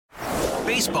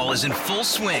Baseball is in full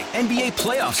swing. NBA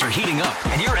playoffs are heating up,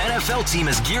 and your NFL team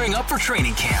is gearing up for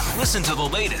training camp. Listen to the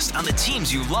latest on the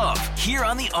teams you love here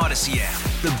on the Odyssey app.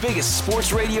 The biggest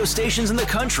sports radio stations in the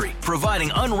country,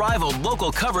 providing unrivaled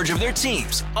local coverage of their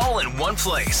teams, all in one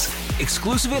place.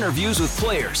 Exclusive interviews with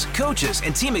players, coaches,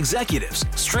 and team executives,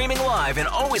 streaming live and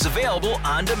always available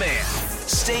on demand.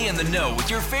 Stay in the know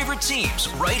with your favorite teams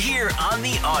right here on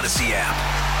the Odyssey app.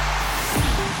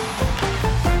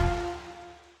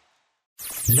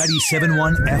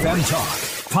 97.1 FM Talk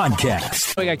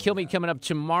Podcast. We got Kill Me coming up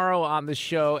tomorrow on the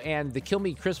show, and the Kill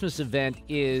Me Christmas event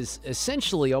is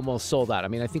essentially almost sold out. I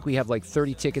mean, I think we have like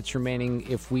 30 tickets remaining.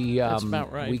 If we That's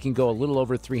about right. We can go a little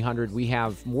over 300. We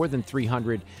have more than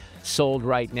 300 sold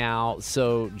right now.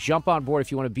 So jump on board if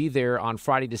you want to be there on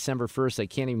Friday, December 1st. I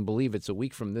can't even believe it's a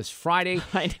week from this Friday.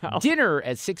 I know. Dinner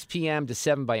at 6 p.m. to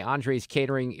 7 by Andre's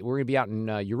Catering. We're going to be out in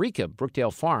Eureka,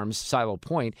 Brookdale Farms, Silo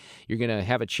Point. You're going to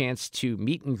have a chance to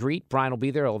meet and greet. Brian will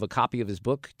be there. He'll have a copy of his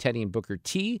book, Teddy and Booker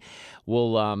T.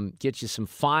 We'll get you some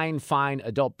fine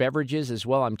adult beverages as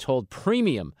well. I'm told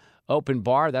premium open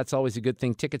bar. That's always a good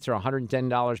thing. Tickets are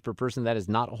 $110 per person. That is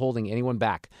not holding anyone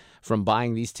back from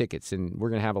buying these tickets, and we're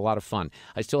going to have a lot of fun.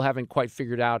 I still haven't quite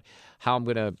figured out how I'm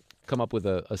going to come up with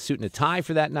a suit and a tie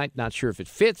for that night. Not sure if it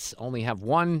fits. Only have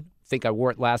one. Think I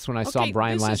wore it last when I saw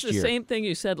Brian last year. This is the same thing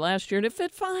you said last year, and it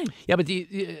fit fine. Yeah, but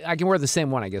I can wear the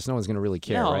same one, I guess. No one's going to really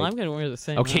care, no, right? I'm going to wear the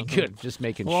same Okay, one. good. Just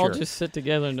making we'll sure. We'll all just sit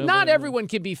together. Not everyone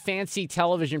can be fancy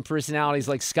television personalities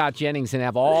like Scott Jennings and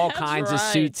have all kinds of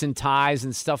suits and ties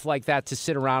and stuff like that to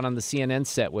sit around on the CNN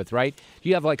set with, right? Do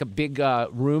you have like a big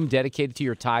room dedicated to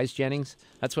your ties, Jennings?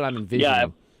 That's what I'm envisioning. Yeah,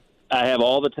 I have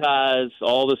all the ties,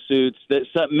 all the suits.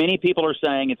 Many people are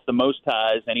saying it's the most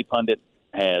ties any pundit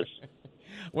has.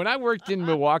 When I worked in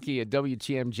Milwaukee at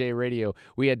WTMJ Radio,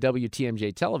 we had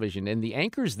WTMJ television, and the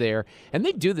anchors there, and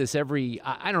they do this every,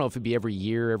 I don't know if it'd be every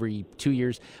year, every 2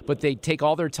 years, but they take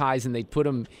all their ties and they put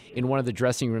them in one of the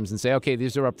dressing rooms and say, okay,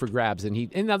 these are up for grabs. And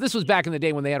now this was back in the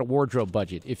day when they had a wardrobe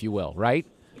budget, if you will, right?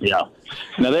 Yeah.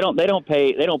 No, they don't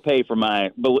pay for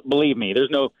my, believe me, there's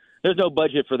no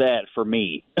budget for that for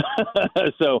me.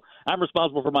 So I'm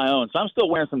responsible for my own. So I'm still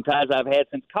wearing some ties I've had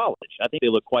since college. I think they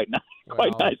look quite nice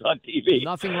on TV.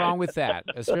 Nothing wrong with that,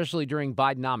 especially during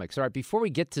Bidenomics. All right, before we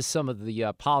get to some of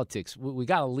the politics, we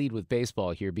got to lead with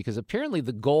baseball here because apparently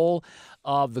the goal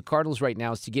of the Cardinals right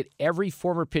now is to get every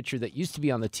former pitcher that used to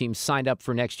be on the team signed up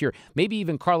for next year, maybe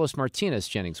even Carlos Martinez,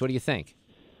 Jennings. What do you think?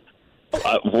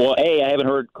 Well, I haven't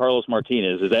heard Carlos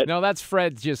Martinez. Is that? No, that's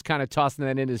Fred just kind of tossing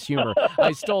that in his humor.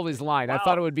 I stole his line. Wow. I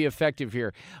thought it would be effective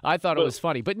here. I thought it was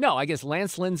funny. But no, I guess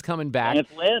Lance Lynn's coming back. Lance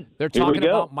Lynn. They're talking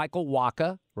about Michael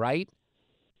Wacha, right?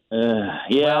 Yeah,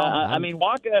 well, I mean,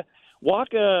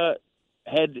 Wacha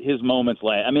had his moments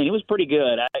last. I mean, he was pretty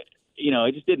good.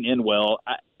 It just didn't end well.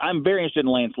 I'm very interested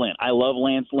in Lance Lynn. I love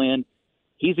Lance Lynn.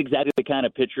 He's exactly the kind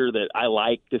of pitcher that I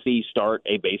like to see start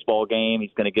a baseball game.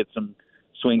 He's going to get some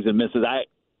swings and misses.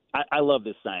 I love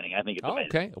this signing. I think it's amazing.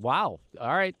 Okay. Wow.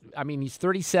 All right. I mean, he's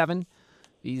 37.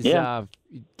 He's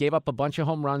gave up a bunch of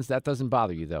home runs. That doesn't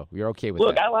bother you, though. You're okay with that.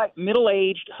 Look, I like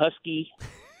middle-aged, husky.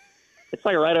 It's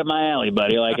like right up my alley,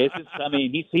 buddy. Like it's just, I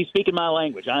mean, he's speaking my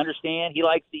language. I understand. He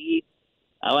likes to eat.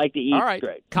 I like to eat. All right.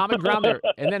 Great. Common ground there.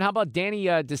 And then how about Danny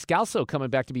Descalso coming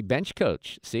back to be bench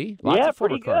coach? See? Lots of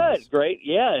pretty good. Great.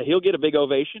 Yeah, he'll get a big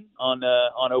ovation on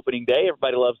opening day.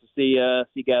 Everybody loves to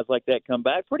see guys like that come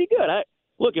back. Pretty good.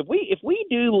 Look, if we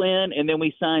do Lynn and then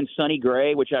we sign Sonny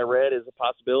Gray, which I read is a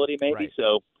possibility maybe. Right.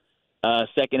 So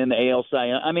second in the AL Cy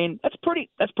Young. I mean, that's pretty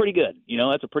good.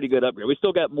 That's a pretty good upgrade. We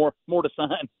still got more to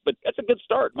sign, but that's a good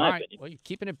start, in my opinion. Well, you're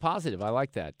keeping it positive. I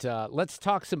like that. Let's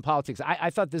talk some politics.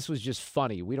 I thought this was just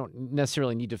funny. We don't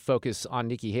necessarily need to focus on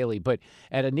Nikki Haley, but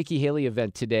at a Nikki Haley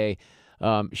event today,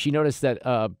 she noticed that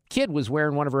a kid was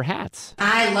wearing one of her hats.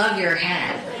 I love your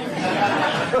hat.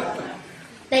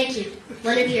 Thank you.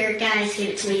 One of your guys gave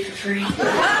it to me for free.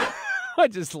 I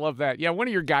just love that. Yeah, one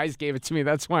of your guys gave it to me.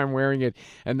 That's why I'm wearing it.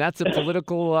 And that's a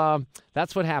political,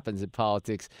 that's what happens in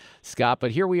politics, Scott.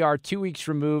 But here we are 2 weeks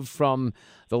removed from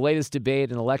the latest debate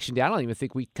and election day. I don't even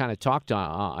think we kind of talked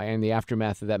in the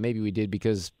aftermath of that. Maybe we did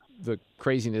because the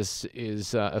craziness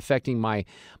is affecting my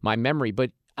memory.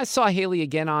 But I saw Haley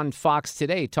again on Fox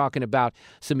today talking about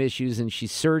some issues, and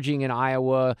she's surging in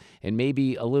Iowa and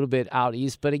maybe a little bit out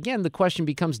east. But again, the question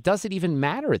becomes, does it even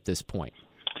matter at this point?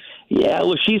 Yeah,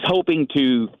 look, she's hoping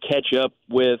to catch up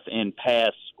with and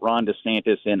pass Ron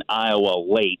DeSantis in Iowa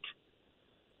late.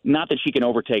 Not that she can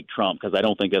overtake Trump, because I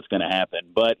don't think that's going to happen.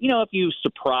 But, if you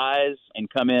surprise and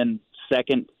come in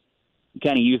second, you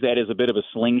kind of use that as a bit of a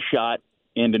slingshot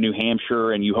into New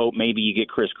Hampshire, and you hope maybe you get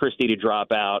Chris Christie to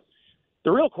drop out.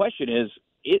 The real question is,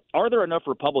 are there enough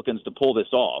Republicans to pull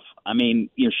this off? I mean,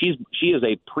 she is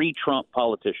a pre-Trump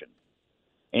politician.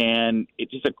 And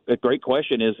it's just a great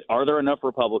question is, are there enough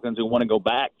Republicans who want to go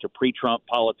back to pre-Trump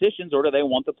politicians, or do they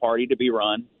want the party to be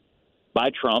run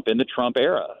by Trump in the Trump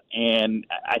era? And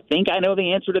I think I know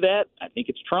the answer to that. I think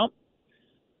it's Trump.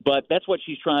 But that's what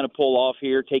she's trying to pull off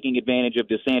here, taking advantage of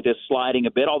DeSantis sliding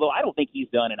a bit, although I don't think he's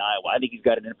done in Iowa. I think he's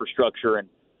got an infrastructure, and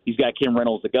he's got Kim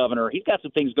Reynolds, the governor. He's got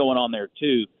some things going on there,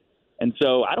 too. And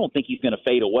so I don't think he's going to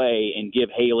fade away and give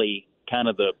Haley kind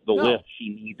of the lift she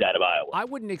needs out of Iowa. I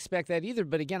wouldn't expect that either.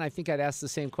 But, again, I think I'd ask the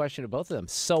same question of both of them.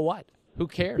 So what? Who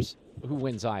cares who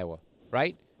wins Iowa,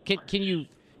 right?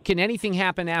 Can anything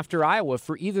happen after Iowa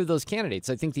for either of those candidates?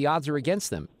 I think the odds are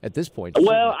against them at this point.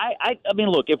 Well, I mean,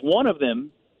 look, if one of them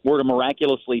were to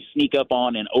miraculously sneak up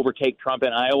on and overtake Trump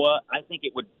in Iowa, I think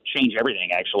it would change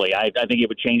everything, actually. I think it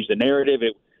would change the narrative.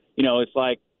 It's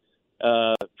like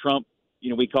Trump,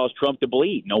 we caused Trump to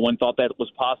bleed. No one thought that was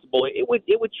possible. It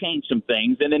would change some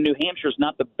things. And then New Hampshire's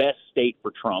not the best state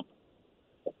for Trump.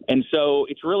 And so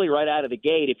it's really right out of the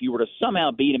gate, if you were to somehow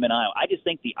beat him in Iowa, I just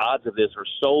think the odds of this are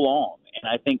so long. And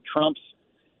I think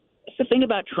it's the thing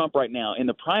about Trump right now. In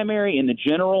the primary, in the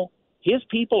general, his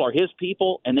people are his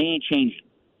people, and they ain't changing.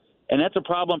 And that's a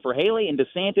problem for Haley and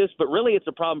DeSantis, but really it's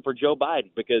a problem for Joe Biden,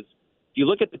 because if you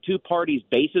look at the two parties'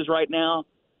 bases right now,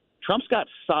 Trump's got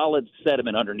solid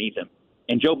sediment underneath him,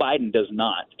 and Joe Biden does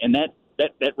not. And that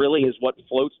really is what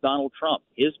floats Donald Trump.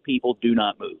 His people do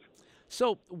not move.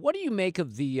 So what do you make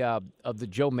of the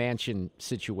Joe Manchin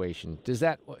situation? Does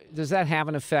that have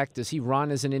an effect? Does he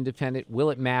run as an independent? Will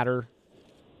it matter?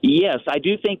 Yes, I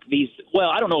do think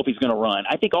I don't know if he's going to run.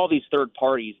 I think all these third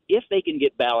parties, if they can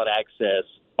get ballot access,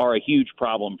 are a huge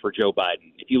problem for Joe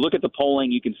Biden. If you look at the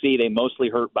polling, you can see they mostly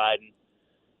hurt Biden.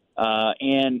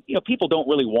 And people don't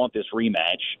really want this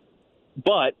rematch.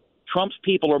 But Trump's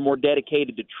people are more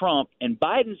dedicated to Trump, and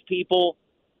Biden's people,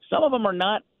 some of them are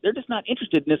not. They're just not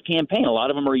interested in this campaign. A lot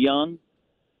of them are young.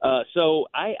 So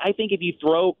I think if you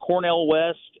throw Cornel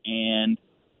West and,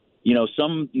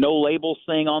 some no labels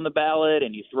thing on the ballot,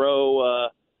 and you throw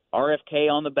RFK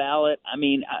on the ballot, I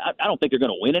mean, I don't think they're going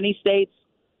to win any states.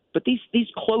 But these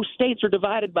close states are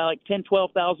divided by like 10,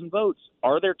 12,000 votes.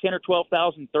 Are there 10 or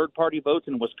 12,000 third-party votes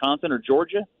in Wisconsin or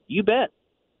Georgia? You bet.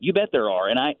 You bet there are.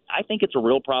 And I think it's a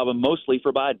real problem, mostly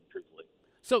for Biden, truthfully.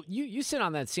 So you sit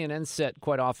on that CNN set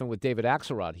quite often with David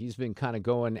Axelrod. He's been kind of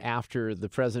going after the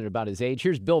president about his age.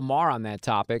 Here's Bill Maher on that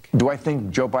topic. Do I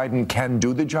think Joe Biden can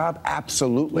do the job?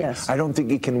 Absolutely. Yes. I don't think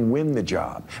he can win the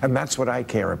job. And that's what I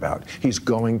care about. He's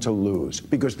going to lose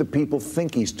because the people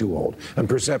think he's too old. And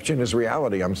perception is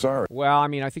reality. I'm sorry. Well, I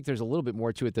mean, I think there's a little bit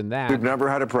more to it than that. We've never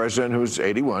had a president who's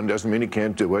 81. Doesn't mean he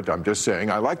can't do it. I'm just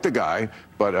saying I like the guy,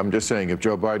 but I'm just saying if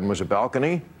Joe Biden was a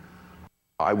balcony,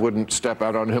 I wouldn't step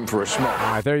out on him for a smoke.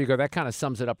 All right, there you go. That kind of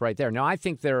sums it up right there. Now, I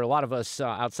think there are a lot of us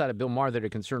outside of Bill Maher that are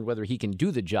concerned whether he can do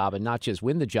the job and not just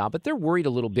win the job, but they're worried a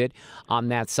little bit on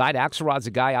that side. Axelrod's a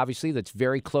guy, obviously, that's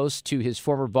very close to his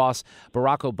former boss,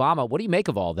 Barack Obama. What do you make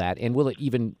of all that, and will it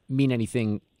even mean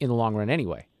anything in the long run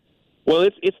anyway? Well,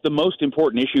 it's the most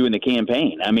important issue in the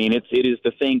campaign. I mean, it is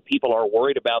the thing people are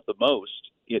worried about the most.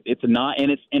 It's not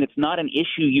an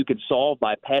issue you could solve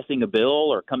by passing a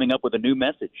bill or coming up with a new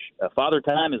message. Father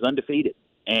Time is undefeated,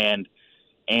 and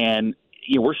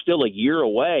we're still a year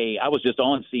away. I was just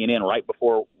on CNN right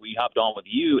before we hopped on with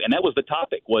you, and that was the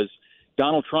topic. Was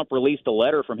Donald Trump released a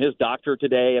letter from his doctor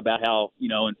today about how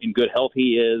in good health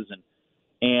he is,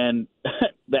 and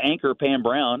the anchor Pam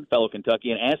Brown, fellow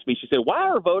Kentuckian, asked me. She said, "Why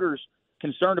are voters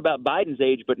concerned about Biden's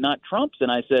age but not Trump's?"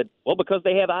 And I said, well, because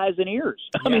they have eyes and ears.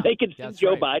 I mean, they can see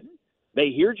Joe Biden, they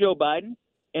hear Joe Biden,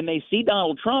 and they see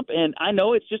Donald Trump. And I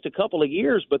know it's just a couple of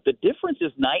years, but the difference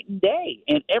is night and day.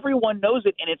 And everyone knows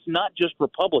it, and it's not just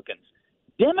Republicans.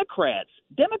 Democrats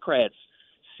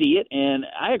see it, and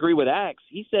I agree with Axe.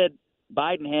 He said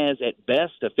Biden has at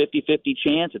best a 50-50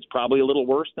 chance. It's probably a little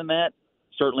worse than that,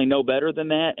 certainly no better than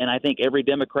that. And I think every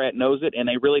Democrat knows it, and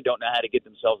they really don't know how to get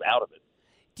themselves out of it.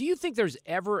 Do you think there's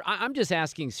ever – I'm just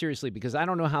asking seriously because I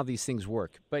don't know how these things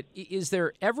work, but is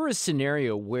there ever a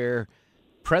scenario where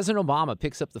President Obama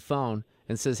picks up the phone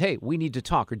and says, hey, we need to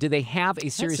talk? Or do they have a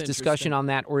serious discussion on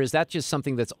that, or is that just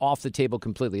something that's off the table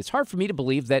completely? It's hard for me to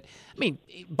believe that – I mean,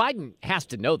 Biden has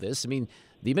to know this. I mean,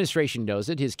 the administration knows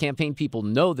it. His campaign people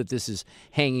know that this is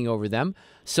hanging over them.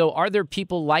 So are there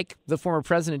people like the former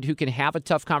president who can have a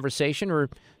tough conversation, or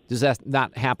does that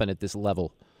not happen at this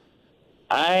level?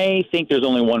 I think there's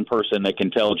only one person that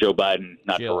can tell Joe Biden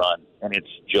not to run, and it's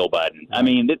Jill Biden. I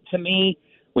mean, to me,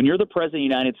 when you're the president of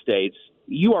the United States,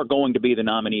 you are going to be the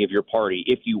nominee of your party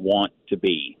if you want to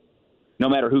be, no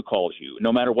matter who calls you,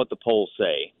 no matter what the polls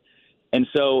say. And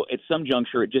so at some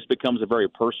juncture, it just becomes a very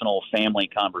personal family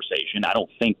conversation. I don't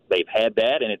think they've had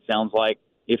that, and it sounds like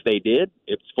if they did,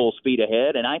 it's full speed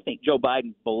ahead. And I think Joe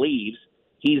Biden believes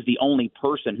he's the only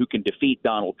person who can defeat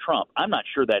Donald Trump. I'm not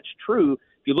sure that's true.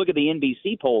 If you look at the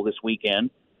NBC poll this weekend,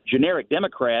 generic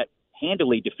Democrat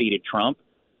handily defeated Trump,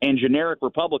 and generic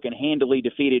Republican handily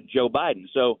defeated Joe Biden.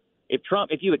 So if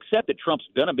you accept that Trump's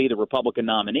going to be the Republican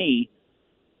nominee,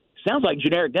 sounds like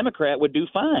generic Democrat would do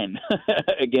fine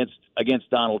against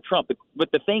Donald Trump.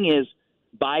 But the thing is,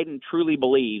 Biden truly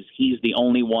believes he's the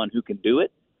only one who can do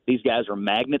it. These guys are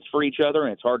magnets for each other,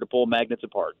 and it's hard to pull magnets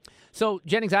apart. So,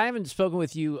 Jennings, I haven't spoken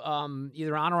with you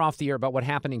either on or off the air about what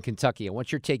happened in Kentucky. I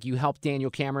want your take. You helped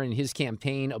Daniel Cameron in his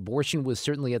campaign. Abortion was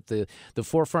certainly at the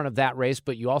forefront of that race,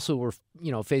 but you also were,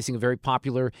 facing a very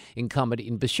popular incumbent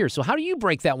in Beshear. So how do you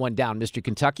break that one down, Mr.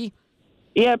 Kentucky?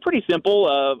 Yeah, pretty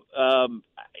simple.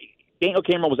 Daniel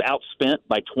Cameron was outspent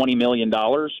by $20 million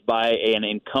by an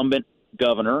incumbent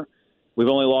governor. We've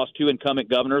only lost 2 incumbent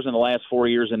governors in the last 4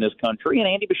 years in this country, and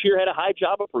Andy Beshear had a high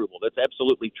job approval. That's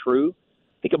absolutely true.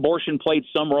 I think abortion played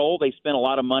some role. They spent a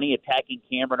lot of money attacking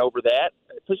Cameron over that,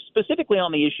 specifically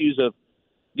on the issues of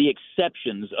the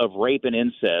exceptions of rape and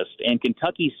incest, and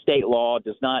Kentucky state law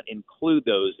does not include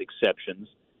those exceptions.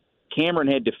 Cameron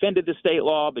had defended the state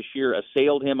law. Beshear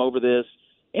assailed him over this,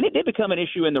 and it did become an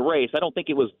issue in the race. I don't think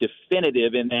it was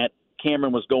definitive in that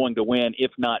Cameron was going to win,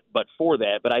 if not but for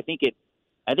that, but I think it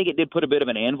did put a bit of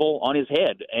an anvil on his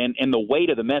head and the weight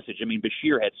of the message. I mean,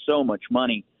 Beshear had so much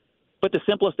money. But the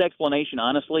simplest explanation,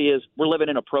 honestly, is we're living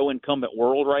in a pro-incumbent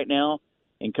world right now.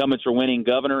 Incumbents are winning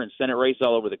governor and Senate races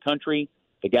all over the country.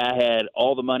 The guy had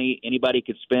all the money anybody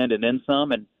could spend and then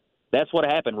some, and that's what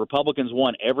happened. Republicans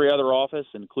won every other office,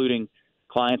 including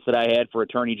clients that I had for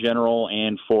Attorney General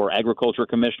and for Agriculture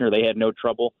Commissioner. They had no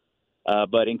trouble.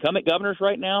 But incumbent governors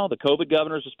right now, the COVID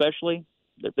governors especially,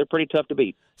 they're pretty tough to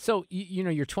beat. So,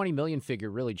 your 20 million figure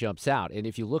really jumps out. And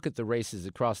if you look at the races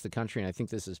across the country, and I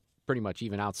think this is pretty much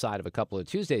even outside of a couple of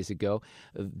Tuesdays ago,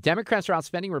 Democrats are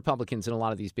outspending Republicans in a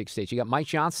lot of these big states. You got Mike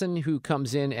Johnson, who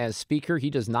comes in as speaker.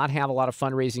 He does not have a lot of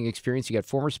fundraising experience. You got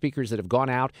former speakers that have gone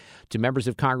out to members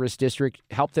of Congress district,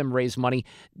 help them raise money.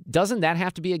 Doesn't that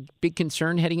have to be a big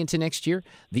concern heading into next year?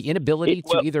 The inability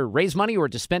to either raise money or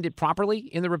to spend it properly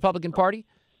in the Republican Party?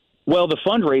 Well, the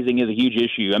fundraising is a huge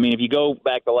issue. I mean, if you go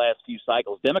back the last few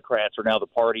cycles, Democrats are now the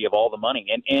party of all the money.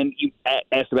 And you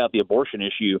asked about the abortion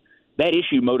issue. That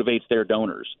issue motivates their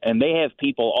donors. And they have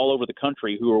people all over the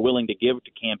country who are willing to give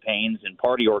to campaigns and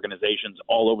party organizations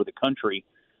all over the country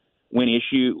when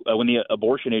the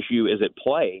abortion issue is at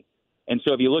play. And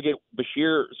so if you look at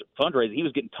Beshear's fundraising, he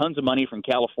was getting tons of money from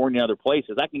California and other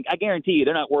places. I guarantee you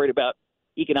they're not worried about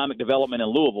economic development in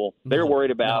Louisville. They're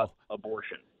worried about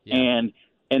abortion. Yeah.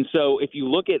 And so if you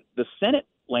look at the Senate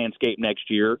landscape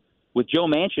next year, with Joe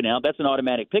Manchin out, that's an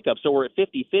automatic pickup. So we're at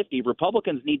 50-50.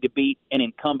 Republicans need to beat an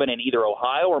incumbent in either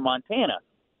Ohio or Montana.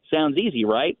 Sounds easy,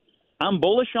 right? I'm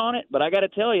bullish on it, but I got to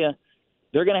tell you,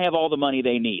 they're going to have all the money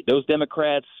they need. Those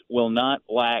Democrats will not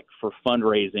lack for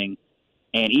fundraising.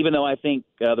 And even though I think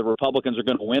the Republicans are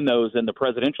going to win those in the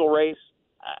presidential race,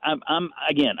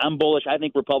 I'm bullish. I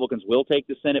think Republicans will take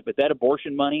the Senate, but that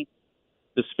abortion money,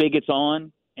 the spigot's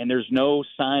on. And there's no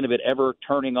sign of it ever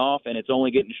turning off, and it's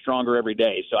only getting stronger every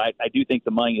day. So I do think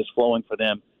the money is flowing for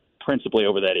them principally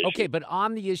over that issue. Okay, but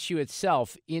on the issue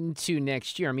itself into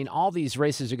next year, I mean, all these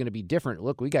races are going to be different.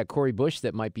 Look, we got Cori Bush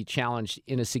that might be challenged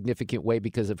in a significant way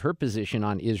because of her position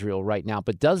on Israel right now.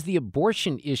 But does the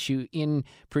abortion issue in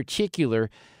particular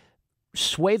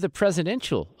sway the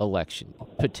presidential election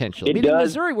potentially? In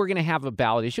Missouri, we're going to have a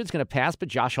ballot issue. It's going to pass, but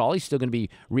Josh Hawley's still going to be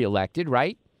reelected,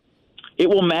 right? It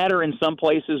will matter in some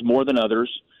places more than others.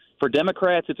 For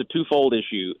Democrats, it's a twofold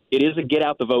issue. It is a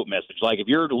get-out-the-vote message. Like, if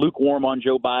you're lukewarm on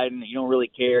Joe Biden, you don't really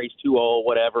care, he's too old,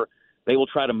 whatever, they will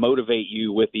try to motivate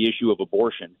you with the issue of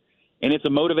abortion. And it's a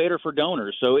motivator for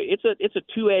donors. So it's a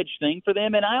two-edged thing for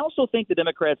them. And I also think the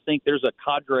Democrats think there's a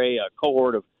cadre, a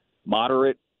cohort of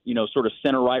moderate, sort of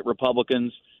center-right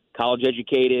Republicans,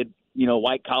 college-educated,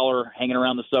 white-collar, hanging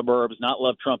around the suburbs, not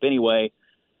love Trump anyway,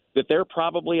 that they're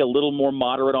probably a little more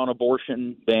moderate on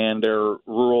abortion than their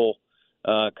rural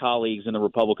colleagues in the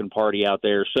Republican Party out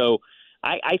there. So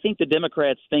I think the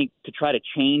Democrats think to try to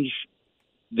change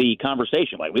the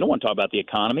conversation. Like, we don't want to talk about the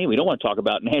economy. We don't want to talk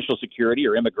about national security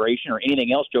or immigration or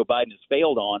anything else Joe Biden has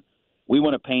failed on. We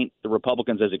want to paint the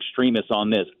Republicans as extremists on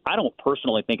this. I don't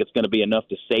personally think it's going to be enough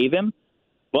to save him,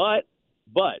 but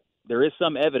there is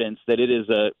some evidence that it is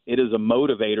a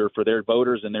motivator for their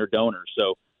voters and their donors.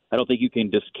 So I don't think you can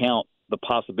discount the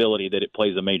possibility that it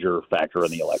plays a major factor in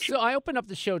the election. So I opened up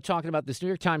the show talking about this New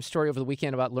York Times story over the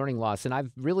weekend about learning loss, and I've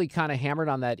really kind of hammered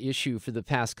on that issue for the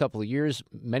past couple of years.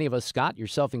 Many of us, Scott,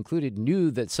 yourself included,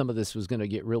 knew that some of this was going to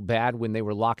get real bad when they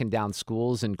were locking down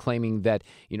schools and claiming that,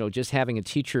 just having a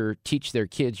teacher teach their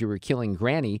kids you were killing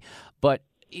granny. But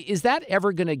is that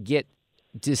ever going to get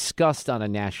discussed on a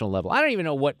national level? I don't even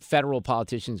know what federal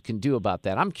politicians can do about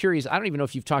that. I'm curious. I don't even know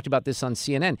if you've talked about this on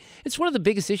CNN. It's one of the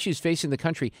biggest issues facing the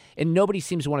country, and nobody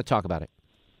seems to want to talk about it.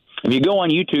 If you go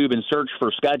on YouTube and search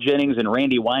for Scott Jennings and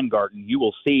Randy Weingarten, you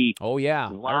will see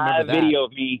live video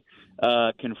of me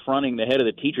confronting the head of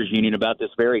the teachers union about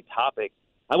this very topic.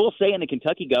 I will say in the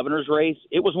Kentucky governor's race,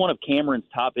 it was one of Cameron's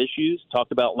top issues,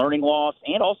 talked about learning loss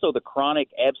and also the chronic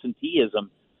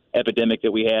absenteeism epidemic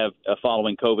that we have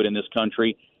following COVID in this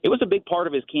country. It was a big part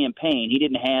of his campaign. He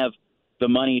didn't have the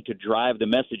money to drive the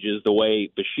messages the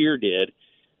way Beshear did.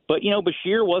 But,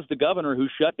 Beshear was the governor who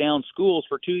shut down schools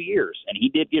for 2 years, and he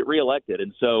did get reelected.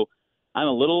 And so I'm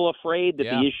a little afraid that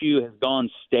the issue has gone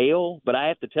stale, but I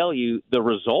have to tell you, the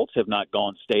results have not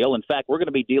gone stale. In fact, we're going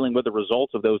to be dealing with the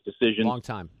results of those decisions long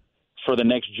time for the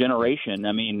next generation.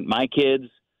 I mean, my kids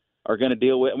are going to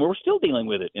deal with, and we're still dealing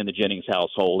with it in the Jennings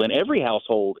household, and every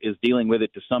household is dealing with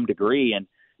it to some degree, and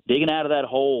digging out of that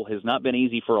hole has not been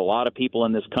easy for a lot of people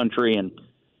in this country, and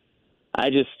I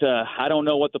don't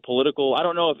know I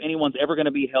don't know if anyone's ever going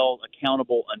to be held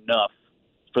accountable enough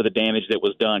for the damage that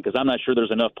was done, because I'm not sure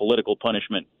there's enough political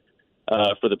punishment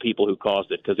for the people who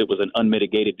caused it, because it was an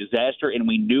unmitigated disaster, and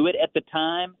we knew it at the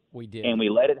time. We did. And we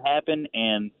let it happen,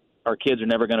 and our kids are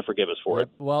never going to forgive us for it.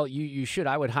 Well, you should.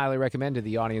 I would highly recommend to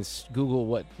the audience Google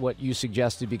what you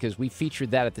suggested, because we featured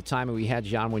that at the time, and we had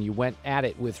you on when you went at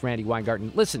it with Randy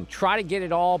Weingarten. Listen, try to get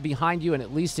it all behind you and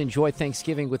at least enjoy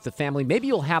Thanksgiving with the family. Maybe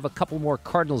you'll have a couple more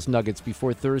Cardinals nuggets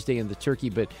before Thursday in the turkey.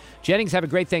 But Jennings, have a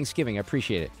great Thanksgiving. I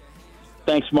appreciate it.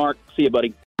 Thanks, Mark. See you,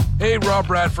 buddy. Hey, Rob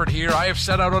Bradford here. I have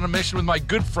set out on a mission with my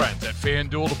good friends at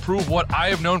FanDuel to prove what I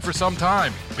have known for some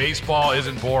time. Baseball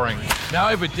isn't boring. Now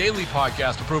I have a daily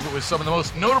podcast to prove it with some of the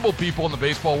most notable people in the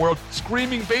baseball world,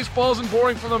 screaming baseball isn't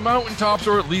boring from the mountaintops,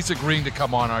 or at least agreeing to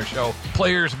come on our show.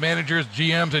 Players, managers,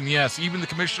 GMs, and yes, even the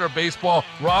commissioner of baseball,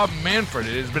 Rob Manfred.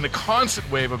 It has been a constant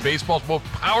wave of baseball's most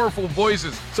powerful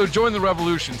voices. So join the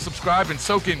revolution. Subscribe and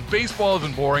soak in Baseball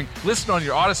Isn't Boring. Listen on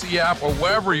your Odyssey app or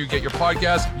wherever you get your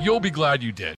podcasts. You'll be glad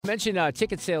you did. Mentioned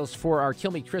ticket sales for our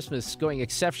Kill Me Christmas going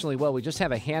exceptionally well. We just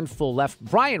have a handful left.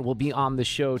 Brian will be on the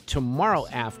show tomorrow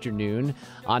afternoon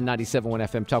on 97.1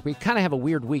 FM Talk. We kind of have a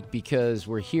weird week because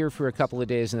we're here for a couple of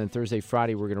days, and then Thursday,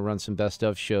 Friday, we're going to run some best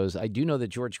of shows. I do know that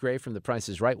George Gray from The Price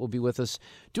is Right will be with us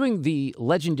doing the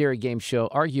legendary game show,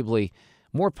 arguably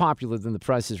more popular than The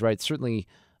Price is Right, certainly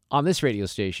on this radio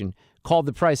station, called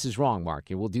The Price is Wrong, Mark.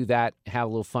 And we'll do that, have a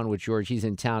little fun with George. He's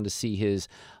in town to see his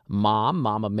mom,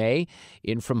 Mama May,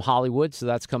 in from Hollywood. So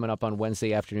that's coming up on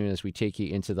Wednesday afternoon as we take you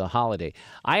into the holiday.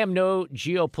 I am no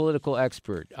geopolitical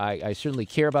expert. I certainly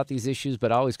care about these issues,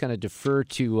 but I always kind of defer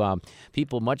to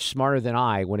people much smarter than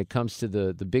I when it comes to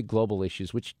the big global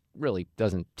issues, which really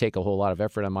doesn't take a whole lot of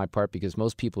effort on my part because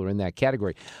most people are in that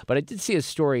category. But I did see a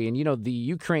story, and, the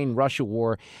Ukraine-Russia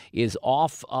war is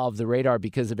off of the radar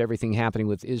because of everything happening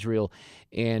with Israel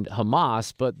and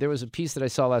Hamas. But there was a piece that I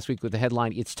saw last week with the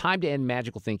headline, "It's time to end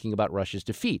magical thinking about Russia's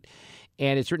defeat."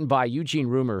 And it's written by Eugene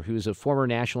Rumer, who's a former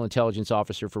national intelligence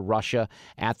officer for Russia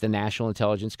at the National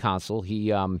Intelligence Council.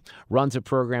 He runs a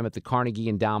program at the Carnegie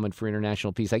Endowment for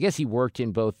International Peace. I guess he worked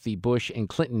in both the Bush and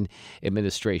Clinton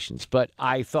administrations. But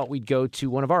I thought we'd go to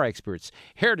one of our experts,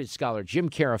 heritage scholar Jim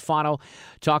Carafano,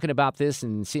 talking about this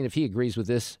and seeing if he agrees with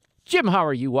this. Jim, how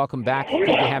are you? Welcome back. Good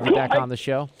to have you back on the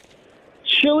show.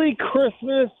 Chili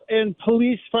Christmas and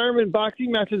police, fireman,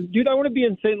 boxing matches. Dude, I want to be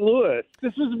in St. Louis.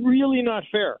 This is really not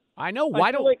fair. I know.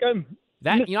 Why don't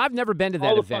I've never been to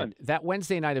that event. Fun. That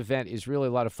Wednesday night event is really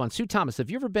a lot of fun. Sue Thomas,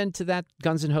 have you ever been to that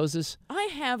Guns N' Hoses? I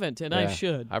haven't, and I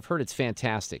should. I've heard it's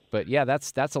fantastic. But yeah,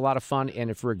 that's a lot of fun,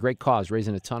 and for a great cause,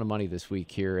 raising a ton of money this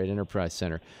week here at Enterprise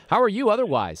Center. How are you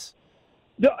otherwise?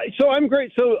 So I'm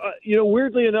great. So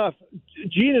weirdly enough,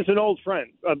 Gene is an old friend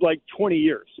of like 20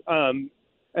 years, and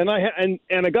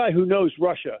a guy who knows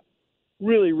Russia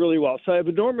really, really well. So I have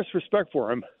enormous respect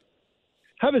for him.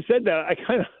 Having said that,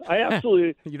 I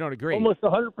absolutely you don't agree. Almost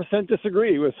 100%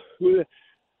 disagree with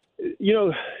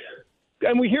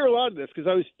and we hear a lot of this because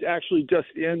I was actually just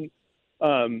in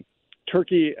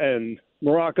Turkey and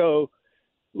Morocco.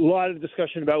 A lot of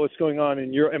discussion about what's going on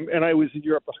in Europe, and I was in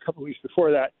Europe a couple of weeks before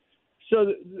that.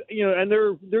 So and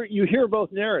there you hear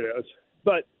both narratives,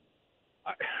 but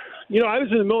I was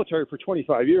in the military for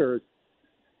 25 years,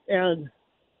 and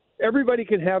everybody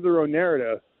can have their own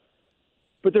narrative.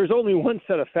 But there's only one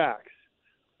set of facts,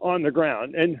 on the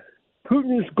ground. And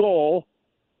Putin's goal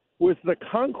was the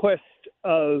conquest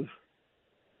of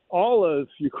all of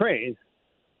Ukraine.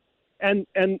 And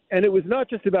it was not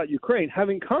just about Ukraine.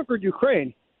 Having conquered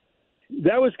Ukraine,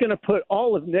 that was going to put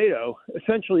all of NATO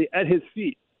essentially at his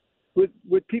feet,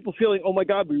 with people feeling, oh, my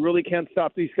God, we really can't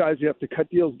stop these guys. We have to cut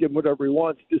deals, give him whatever he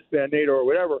wants, disband NATO or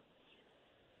whatever.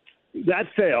 That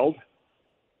failed.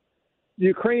 The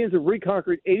Ukrainians have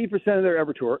reconquered 80% of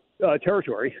their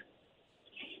territory.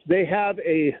 They have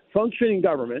a functioning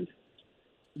government.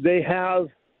 They have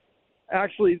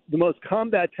actually the most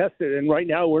combat-tested and right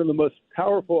now one of the most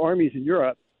powerful armies in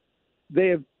Europe. They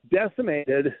have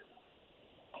decimated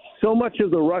so much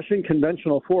of the Russian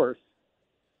conventional force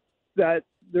that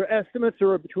their estimates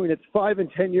are between 5 and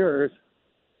 10 years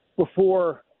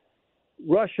before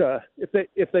Russia, if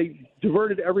they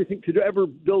diverted everything to ever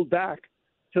build back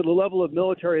to the level of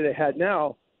military they had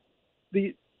now,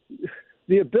 the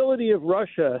ability of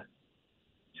Russia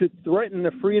to threaten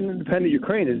a free and independent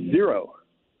Ukraine is zero.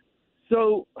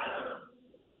 So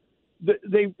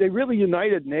they really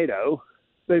united NATO.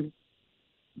 They've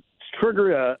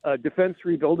triggered a defense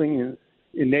rebuilding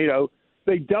in NATO.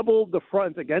 They doubled the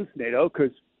front against NATO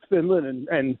because Finland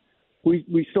and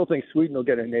we still think Sweden will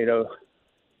get in NATO.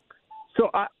 So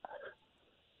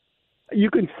you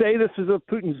can say this is a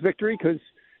Putin's victory because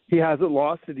he hasn't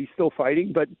lost and he's still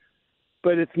fighting, but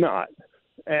it's not.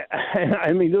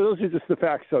 I mean, those are just the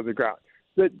facts on the ground.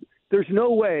 That there's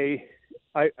no way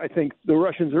I think the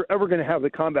Russians are ever going to have the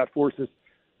combat forces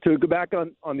to go back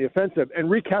on the offensive and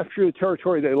recapture the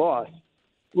territory they lost,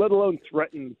 let alone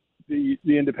threaten the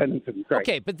independence of Ukraine.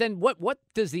 Okay, but then what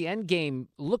does the end game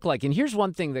look like? And here's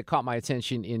one thing that caught my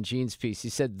attention in Gene's piece. He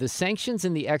said the sanctions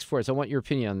and the exports, I want your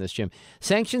opinion on this, Jim.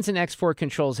 Sanctions and export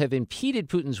controls have impeded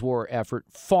Putin's war effort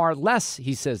far less,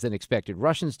 he says, than expected.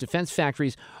 Russians' defense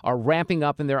factories are ramping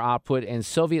up in their output, and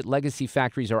Soviet legacy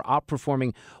factories are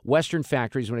outperforming Western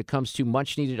factories when it comes to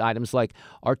much-needed items like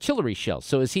artillery shells.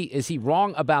 So is he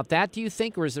wrong about that, do you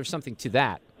think, or is there something to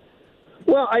that?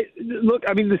 Well,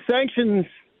 the sanctions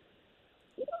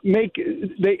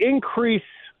they increase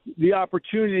the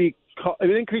opportunity,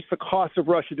 they increase the cost of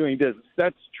Russia doing business.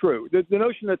 That's true. The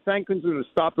notion that sanctions are going to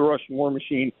stop the Russian war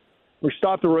machine or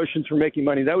stop the Russians from making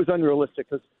money, that was unrealistic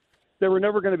because they were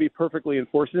never going to be perfectly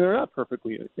enforced, and they're not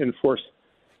perfectly enforced.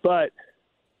 But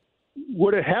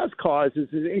what it has caused is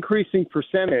an increasing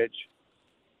percentage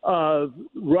of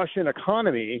Russian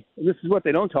economy, and this is what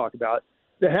they don't talk about,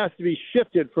 that has to be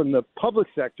shifted from the public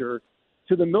sector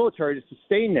to the military to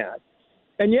sustain that.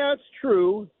 And yeah, it's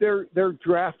true. They're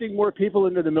drafting more people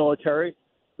into the military.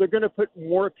 They're going to put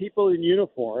more people in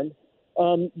uniform.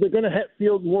 They're going to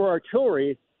field more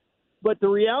artillery. But the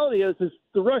reality is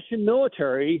the Russian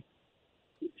military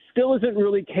still isn't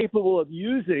really capable of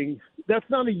using. That's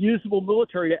not a usable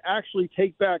military to actually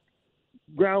take back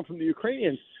ground from the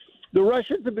Ukrainians. The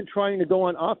Russians have been trying to go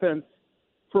on offense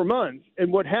for months.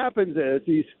 And what happens is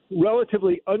these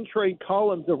relatively untrained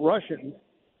columns of Russians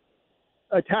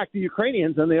attack the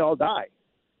Ukrainians and they all die.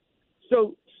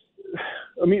 So,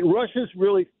 I mean, Russia's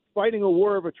really fighting a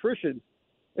war of attrition,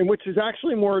 in which is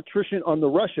actually more attrition on the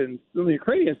Russians than the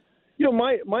Ukrainians. You know,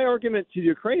 my argument to the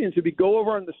Ukrainians would be go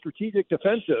over on the strategic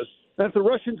defensive. And if the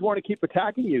Russians want to keep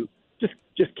attacking you,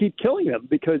 just keep killing them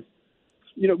because,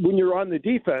 you know, when you're on the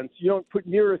defense, you don't put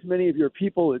near as many of your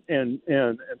people and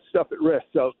stuff at risk.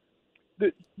 So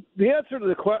the answer to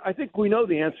the question, I think we know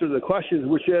the answer to the question,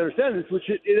 which you understand is, which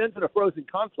it ends in a frozen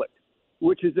conflict,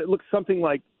 which is it looks something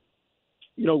like,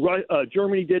 you know,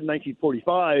 Germany did in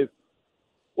 1945,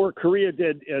 or Korea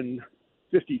did in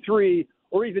 53,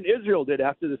 or even Israel did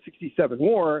after the 67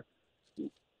 war.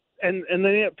 And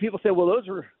then people say, well, those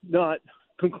are not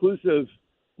conclusive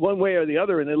one way or the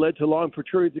other, and they led to long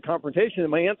periods of confrontation. And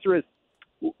my answer is,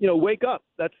 you know, wake up.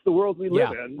 That's the world we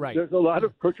live in. Right. There's a lot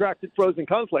of protracted frozen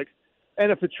conflicts.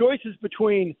 And if the choice is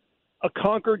between a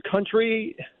conquered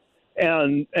country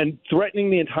and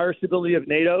threatening the entire stability of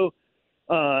NATO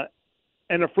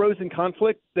and a frozen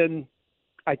conflict, then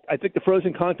I think the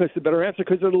frozen conflict is a better answer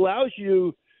because it allows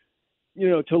you, you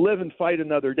know, to live and fight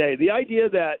another day. The idea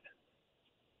that,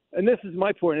 and this is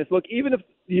my point, is look, even if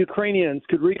the Ukrainians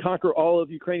could reconquer all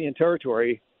of Ukrainian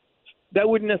territory, that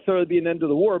wouldn't necessarily be an end to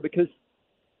the war because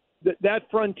that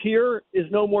frontier is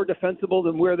no more defensible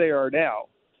than where they are now.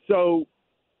 So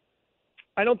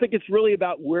I don't think it's really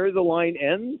about where the line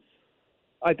ends.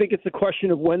 I think it's a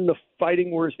question of when the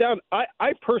fighting wears down. I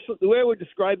personally, the way I would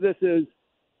describe this is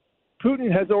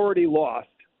Putin has already lost,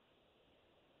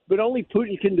 but only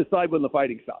Putin can decide when the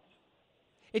fighting stops.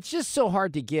 It's just so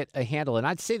hard to get a handle, and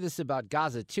I'd say this about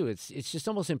Gaza too. It's just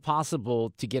almost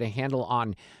impossible to get a handle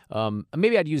on.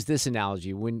 Maybe I'd use this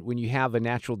analogy: when you have a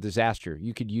natural disaster,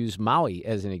 you could use Maui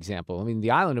as an example. I mean,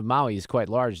 the island of Maui is quite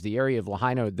large. The area of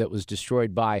Lahaina that was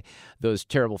destroyed by those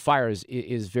terrible fires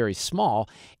is very small,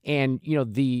 and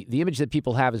the image that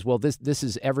people have is, well, this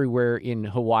is everywhere in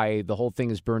Hawaii. The whole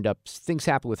thing is burned up. Things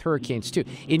happen with hurricanes too.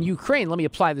 In Ukraine, let me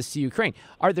apply this to Ukraine.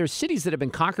 Are there cities that have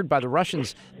been conquered by the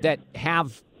Russians that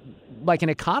have like an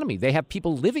economy? They have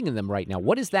people living in them right now.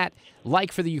 What is that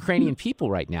like for the Ukrainian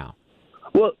people right now?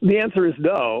 Well, the answer is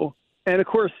no. And of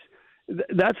course,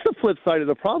 that's the flip side of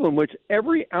the problem, which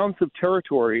every ounce of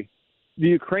territory the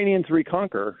Ukrainians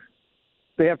reconquer,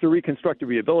 they have to reconstruct and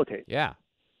rehabilitate. Yeah.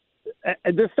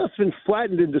 And this stuff's been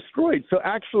flattened and destroyed. So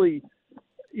actually,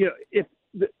 if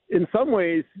in some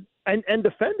ways, and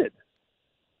defended.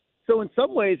 So in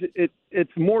some ways,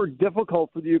 it's more difficult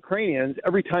for the Ukrainians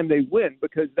every time they win,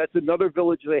 because that's another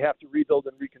village they have to rebuild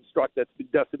and reconstruct that's been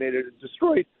decimated and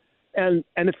destroyed, and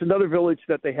it's another village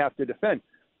that they have to defend.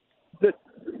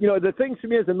 The things to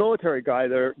me as a military guy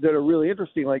that are really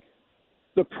interesting, like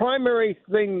the primary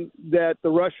thing that the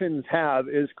Russians have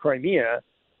is Crimea,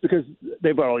 because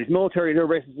they've got all these military air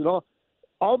bases and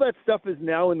all that stuff is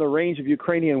now in the range of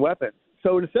Ukrainian weapons.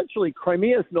 So essentially,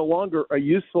 Crimea is no longer a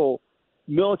useful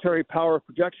military power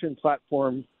projection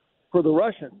platform for the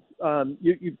Russians.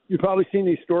 You've probably seen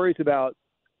these stories about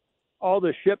all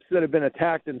the ships that have been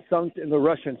attacked and sunk in the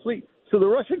Russian fleet. So the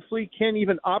Russian fleet can't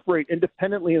even operate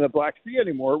independently in the Black Sea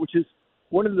anymore, which is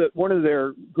one of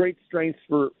their great strengths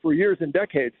for years and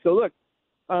decades. So look,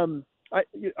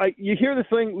 you hear this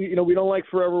thing, we don't like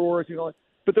forever wars,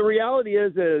 but the reality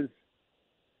is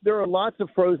there are lots of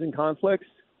frozen conflicts,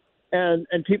 and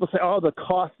people say, oh, the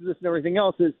cost of this and everything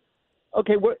else is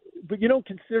okay. But you don't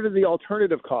consider the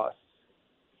alternative costs.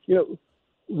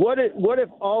 What if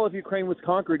all of Ukraine was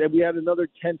conquered and we had another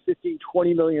 10, 15,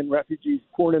 20 million refugees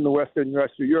pouring in the western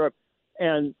rest of Europe,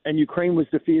 and Ukraine was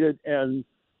defeated and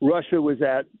Russia was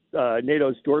at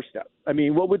NATO's doorstep? I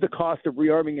mean, what would the cost of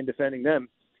rearming and defending them?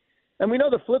 And we know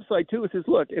the flip side too is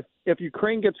look, if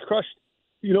Ukraine gets crushed,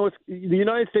 the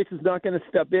United States is not going to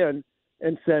step in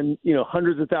and send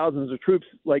hundreds of thousands of troops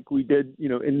like we did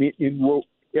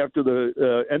after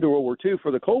the end of World War II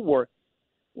for the Cold War.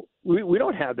 We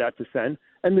don't have that to send.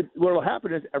 And what will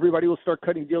happen is everybody will start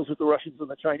cutting deals with the Russians and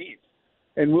the Chinese,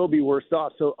 and we'll be worse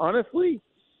off. So honestly,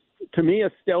 to me, a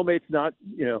stalemate's not,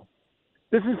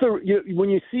 this is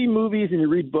when you see movies and you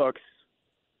read books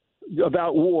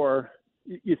about war,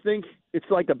 you think it's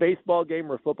like a baseball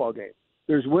game or a football game.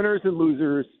 There's winners and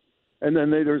losers, and then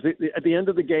there's at the end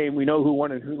of the game, we know who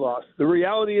won and who lost. The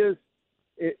reality is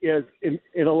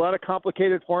in a lot of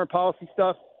complicated foreign policy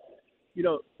stuff,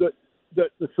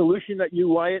 the solution that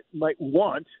you might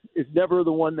want is never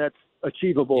the one that's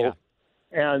achievable.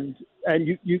 Yeah. And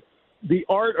the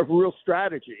art of real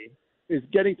strategy is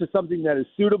getting to something that is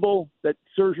suitable, that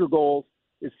serves your goals,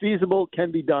 is feasible,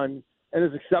 can be done, and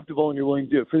is acceptable, and you're willing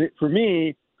to do it. For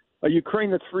me, a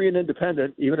Ukraine that's free and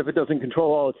independent, even if it doesn't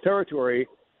control all its territory,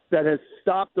 that has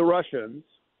stopped the Russians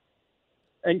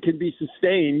and can be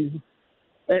sustained.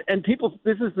 And people,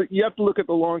 you have to look at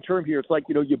the long term here. It's like,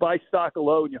 you buy stock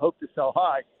low and you hope to sell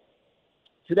high.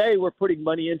 Today, we're putting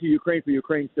money into Ukraine for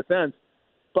Ukraine's defense,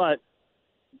 but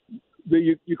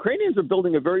the Ukrainians are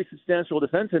building a very substantial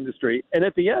defense industry. And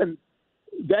at the end,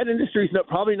 that industry is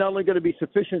probably not only going to be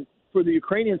sufficient for the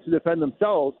Ukrainians to defend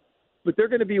themselves, but they're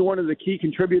going to be one of the key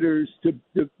contributors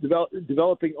to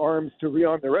developing arms to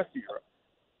rearm the rest of Europe.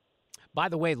 By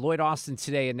the way, Lloyd Austin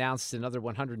today announced another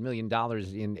 $100 million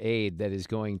in aid that is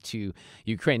going to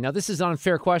Ukraine. Now, this is an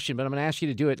unfair question, but I'm going to ask you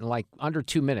to do it in like under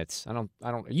 2 minutes.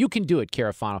 You can do it,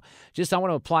 Carafano. I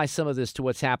want to apply some of this to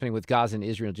what's happening with Gaza and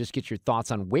Israel. Just get your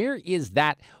thoughts on where is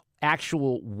that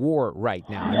actual war right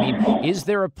now? I mean, is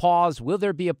there a pause? Will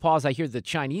there be a pause? I hear the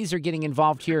Chinese are getting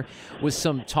involved here with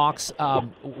some talks.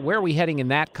 Where are we heading in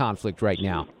that conflict right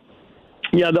now?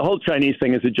 Yeah, the whole Chinese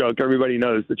thing is a joke. Everybody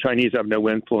knows the Chinese have no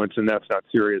influence, and that's not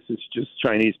serious. It's just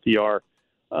Chinese PR,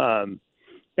 and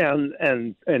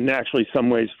actually some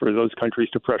ways for those countries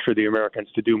to pressure the Americans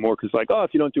to do more. Because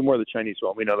if you don't do more, the Chinese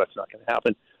will. We know that's not going to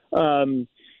happen.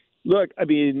 Look, I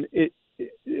mean,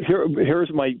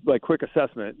 here's my quick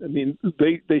assessment. I mean,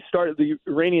 they started, the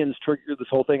Iranians triggered this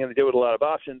whole thing, and they did with a lot of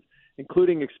options,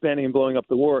 including expanding and blowing up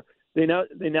the war. They now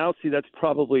see that's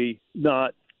probably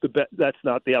not. That's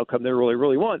not the outcome they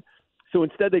really want. So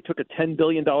instead, they took a $10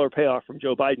 billion payoff from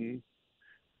Joe Biden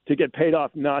to get paid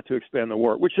off not to expand the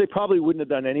war, which they probably wouldn't have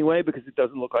done anyway because it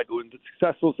doesn't look like it would have been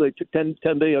successful. So they took $10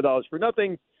 billion for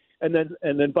nothing, and then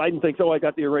Biden thinks, I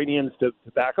got the Iranians to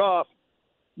back off.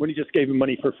 when he just gave him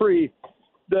money for free.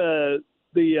 It'll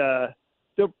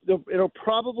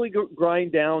probably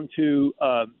grind down to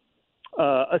a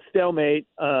stalemate.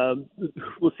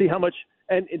 We'll see how much,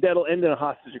 and that'll end in a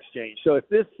hostage exchange. So if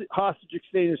this hostage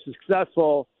exchange is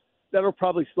successful, that'll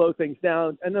probably slow things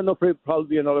down, and then there'll probably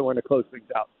be another one to close things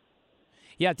out.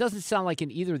 Yeah, it doesn't sound like in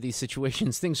either of these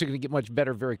situations things are going to get much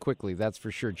better very quickly. That's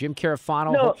for sure. Jim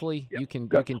Carafano, hopefully you can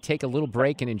take a little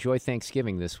break and enjoy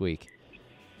Thanksgiving this week.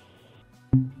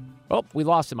 Oh, we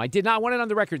lost him. I did not want it on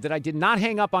the record that I did not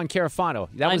hang up on Carafano.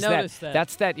 I noticed that.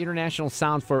 That's that international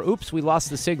sound for, oops, we lost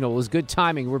the signal. It was good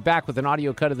timing. We're back with an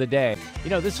audio cut of the day.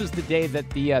 You know, this was the day that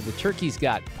the turkeys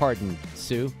got pardoned,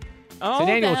 Sue. Oh, it's an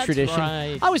annual that's tradition.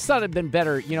 right. I always thought it had been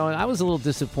better, and I was a little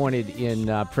disappointed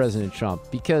in President Trump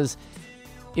because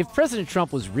if President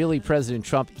Trump was really President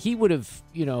Trump, he would have,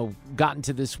 gotten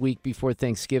to this week before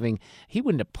Thanksgiving. He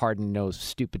wouldn't have pardoned those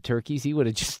stupid turkeys. He would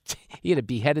have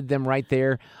beheaded them right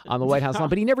there on the White House lawn.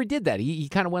 But he never did that. He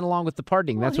kind of went along with the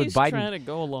pardoning. Well, that's what he's Biden. trying to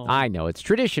go along. I know it's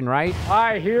tradition, right?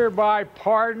 I hereby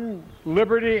pardon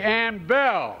Liberty Ann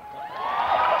Bell.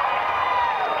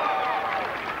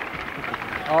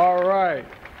 All right.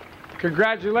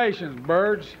 Congratulations,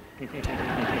 birds.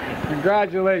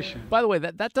 Congratulations. By the way,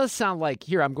 that does sound like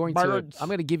here. I'm going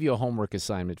to give you a homework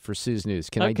assignment for Sue's News.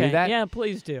 Can I do that? Yeah,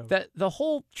 please do. The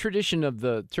whole tradition of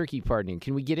the turkey pardoning.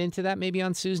 Can we get into that maybe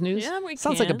on Sue's News? Yeah, we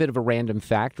Sounds can. like a bit of a random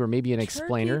fact or maybe an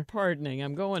explainer. Turkey pardoning.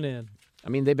 I'm going in. I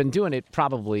mean, they've been doing it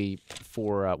probably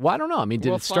for, I don't know. I mean,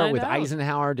 did it start with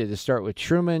Eisenhower? Did it start with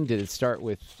Truman? Did it start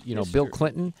with, Bill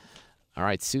Clinton? All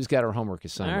right, Sue's got her homework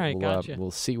assignment. All right, gotcha.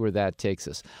 We'll see where that takes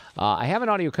us. I have an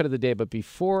audio cut of the day, but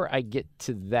before I get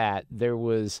to that, there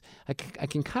was I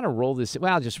can kind of roll this.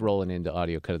 Well, I'll just roll it into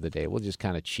audio cut of the day. We'll just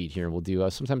kind of cheat here, and we'll do.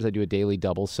 Sometimes I do a daily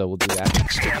double, so we'll do that.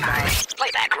 Stand by.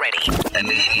 Playback ready.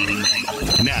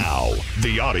 Now,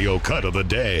 the audio cut of the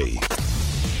day.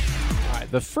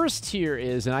 The first here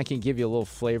is, and I can give you a little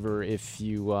flavor if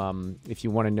you want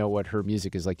to know what her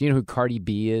music is like. Do you know who Cardi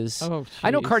B is? Oh,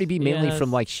 I know Cardi B mainly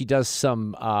from she does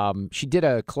some. She did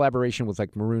a collaboration with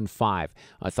Maroon 5.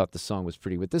 I thought the song was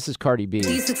pretty. But this is Cardi B.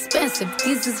 These expensive.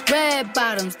 These is red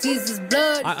bottoms. These is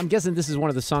blood. I'm guessing this is one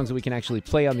of the songs that we can actually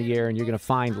play on the air, and you're going to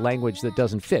find language that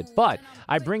doesn't fit. But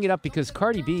I bring it up because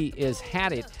Cardi B has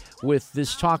had it with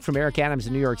this talk from Eric Adams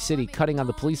in New York City, cutting on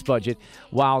the police budget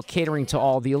while catering to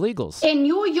all the illegals. In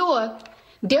New York,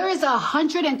 there is a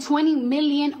 $120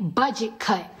 million budget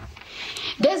cut.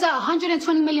 There's a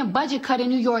 $120 million budget cut in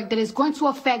New York that is going to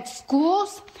affect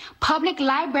schools, public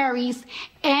libraries,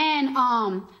 and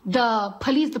the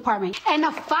police department. And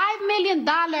a $5 million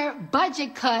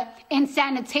budget cut in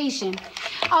sanitation.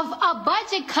 A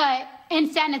budget cut in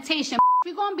sanitation.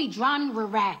 We're going to be drowning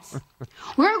with rats.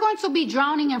 We're going to be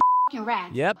drowning in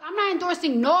rats. Yep. I'm not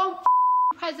endorsing no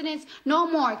presidents no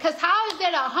more. Because how is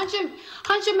there a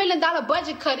 $100 million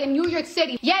budget cut in New York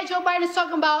City? Yeah, Joe Biden's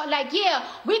talking about,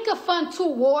 we could fund 2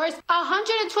 wars.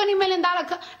 $120 million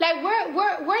cut.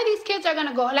 Where these kids are going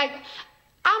to go?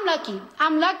 I'm lucky.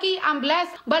 I'm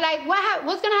blessed. But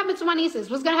what's gonna happen to my nieces?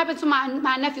 What's gonna happen to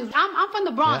my nephews? I'm from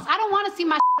the Bronx. Yeah. I don't want to see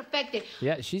my affected.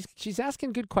 Yeah, she's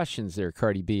asking good questions there.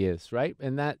 Cardi B is right,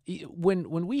 and that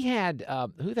when we had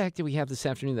who the heck did we have this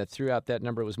afternoon that threw out that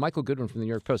number? It was Michael Goodwin from the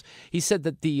New York Post. He said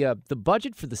that the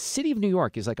budget for the city of New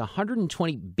York is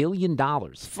 $120 billion.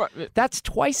 That's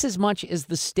twice as much as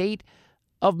the state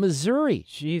of Missouri.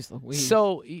 Jeez Louise.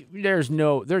 So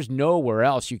there's nowhere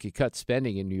else you could cut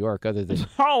spending in New York other than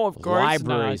of course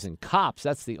libraries not. And cops.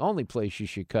 That's the only place you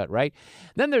should cut, right?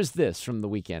 Then there's this from the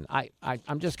weekend.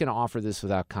 I'm just going to offer this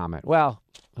without comment. Well,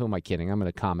 who am I kidding? I'm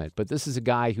going to comment. But this is a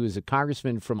guy who is a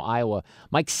congressman from Iowa.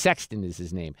 Mike Sexton is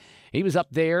his name. He was up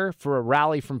there for a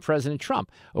rally from President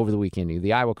Trump over the weekend.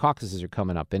 The Iowa caucuses are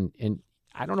coming up. And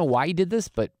I don't know why he did this,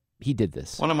 but he did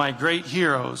this. One of my great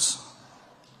heroes,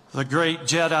 the great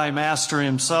Jedi Master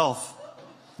himself,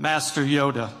 Master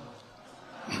Yoda.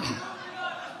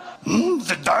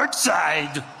 The dark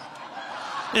side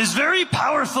is very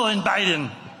powerful in Biden.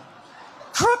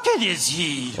 Crooked is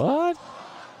he. What?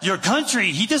 Your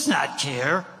country, he does not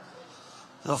care.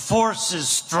 The force is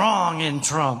strong in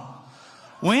Trump.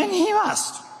 When he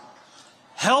must.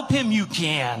 Help him you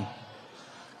can.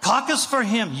 Caucus for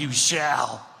him you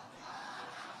shall.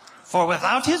 For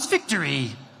without his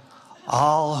victory,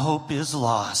 all hope is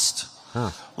lost.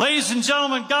 Huh. Ladies and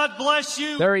gentlemen, God bless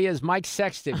you. There he is, Mike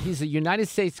Sexton. He's a United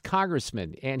States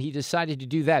congressman, and he decided to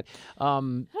do that.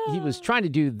 He was trying to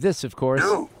do this, of course.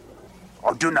 Do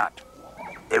or do not.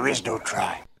 There is no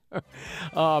try.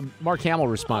 Mark Hamill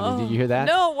responded. Did you hear that?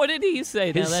 No, what did he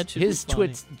say? His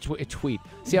tweet.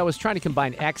 See, I was trying to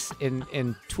combine X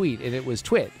and tweet, and it was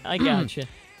twit. I gotcha.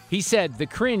 He said the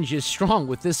cringe is strong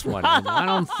with this one. And I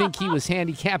don't think he was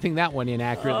handicapping that one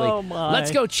inaccurately. Oh, my.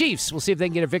 Let's go, Chiefs. We'll see if they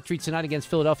can get a victory tonight against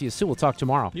Philadelphia Sue. We'll talk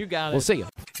tomorrow. You got it. We'll see you.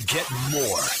 Get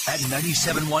more at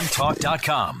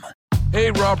 971talk.com. Hey,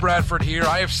 Rob Bradford here.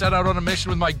 I have set out on a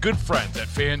mission with my good friends at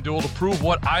FanDuel to prove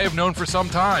what I have known for some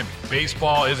time.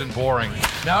 Baseball isn't boring.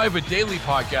 Now I have a daily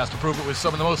podcast to prove it with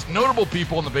some of the most notable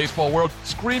people in the baseball world,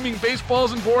 screaming baseball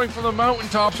isn't boring from the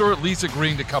mountaintops, or at least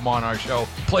agreeing to come on our show.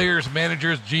 Players,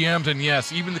 managers, GMs, and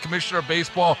yes, even the commissioner of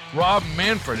baseball, Rob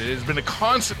Manfred. It has been a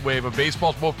constant wave of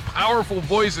baseball's most powerful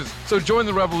voices. So join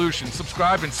the revolution.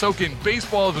 Subscribe and soak in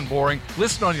Baseball Isn't Boring.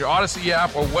 Listen on your Odyssey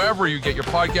app or wherever you get your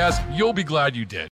podcasts. You'll be glad you did.